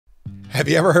Have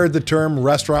you ever heard the term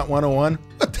Restaurant 101?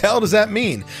 What the hell does that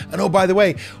mean? And oh, by the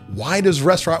way, why does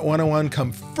Restaurant 101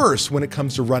 come first when it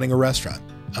comes to running a restaurant?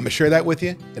 I'm going to share that with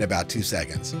you in about 2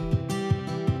 seconds.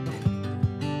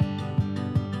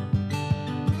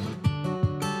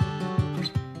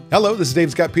 Hello, this is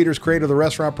Dave Scott Peters, creator of the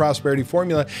Restaurant Prosperity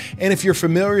Formula. And if you're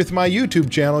familiar with my YouTube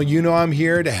channel, you know I'm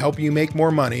here to help you make more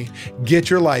money, get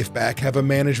your life back, have a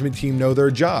management team know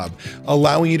their job,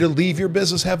 allowing you to leave your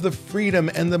business, have the freedom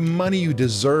and the money you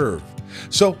deserve.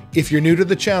 So if you're new to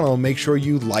the channel, make sure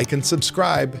you like and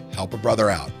subscribe, help a brother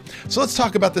out. So let's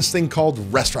talk about this thing called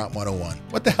Restaurant 101.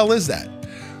 What the hell is that?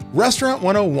 Restaurant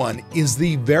 101 is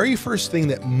the very first thing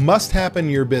that must happen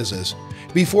in your business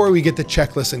before we get the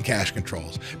checklists and cash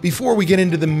controls, before we get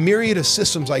into the myriad of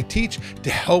systems I teach to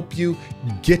help you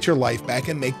get your life back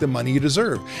and make the money you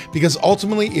deserve. Because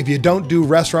ultimately, if you don't do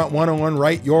Restaurant 101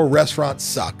 right, your restaurant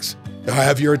sucks. Do I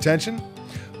have your attention?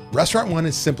 Restaurant 1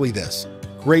 is simply this: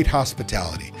 great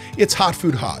hospitality. It's hot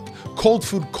food hot, cold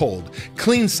food cold,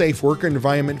 clean, safe work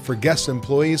environment for guests and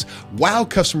employees, wow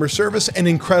customer service, and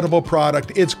incredible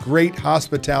product. It's great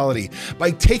hospitality.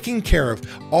 By taking care of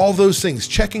all those things,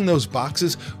 checking those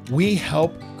boxes, we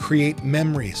help create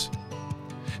memories.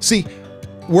 See,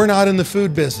 we're not in the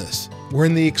food business. We're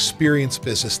in the experience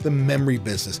business, the memory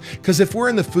business. Because if we're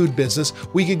in the food business,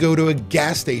 we can go to a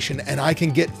gas station and I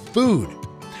can get food.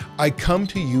 I come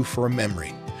to you for a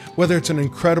memory. Whether it's an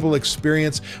incredible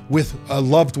experience with a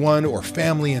loved one or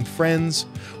family and friends,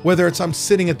 whether it's I'm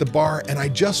sitting at the bar and I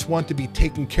just want to be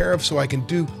taken care of so I can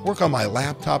work on my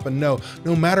laptop and know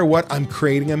no matter what, I'm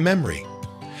creating a memory.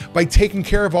 By taking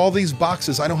care of all these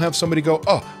boxes, I don't have somebody go,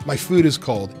 oh, my food is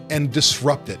cold, and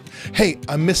disrupt it. Hey,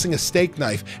 I'm missing a steak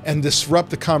knife, and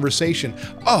disrupt the conversation.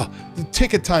 Oh, the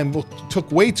ticket time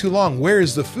took way too long. Where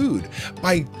is the food?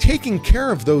 By taking care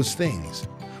of those things,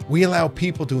 we allow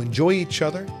people to enjoy each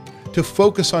other, to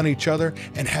focus on each other,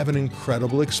 and have an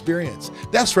incredible experience.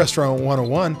 That's Restaurant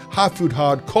 101, hot food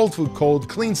hot, cold food cold,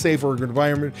 clean, safe work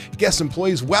environment, guest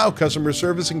employees, wow customer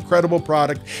service, incredible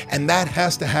product, and that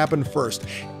has to happen first.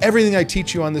 Everything I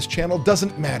teach you on this channel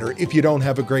doesn't matter if you don't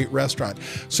have a great restaurant.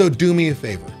 So do me a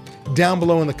favor. Down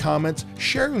below in the comments,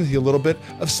 share with you a little bit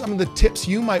of some of the tips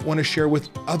you might want to share with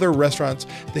other restaurants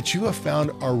that you have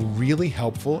found are really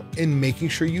helpful in making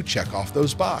sure you check off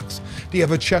those boxes. Do you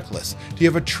have a checklist? Do you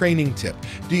have a training tip?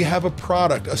 Do you have a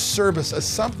product, a service,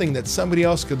 something that somebody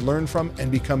else could learn from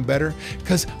and become better?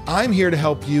 Because I'm here to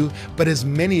help you, but as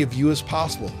many of you as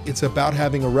possible. It's about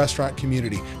having a restaurant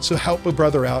community. So help a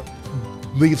brother out,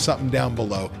 leave something down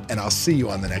below, and I'll see you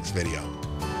on the next video.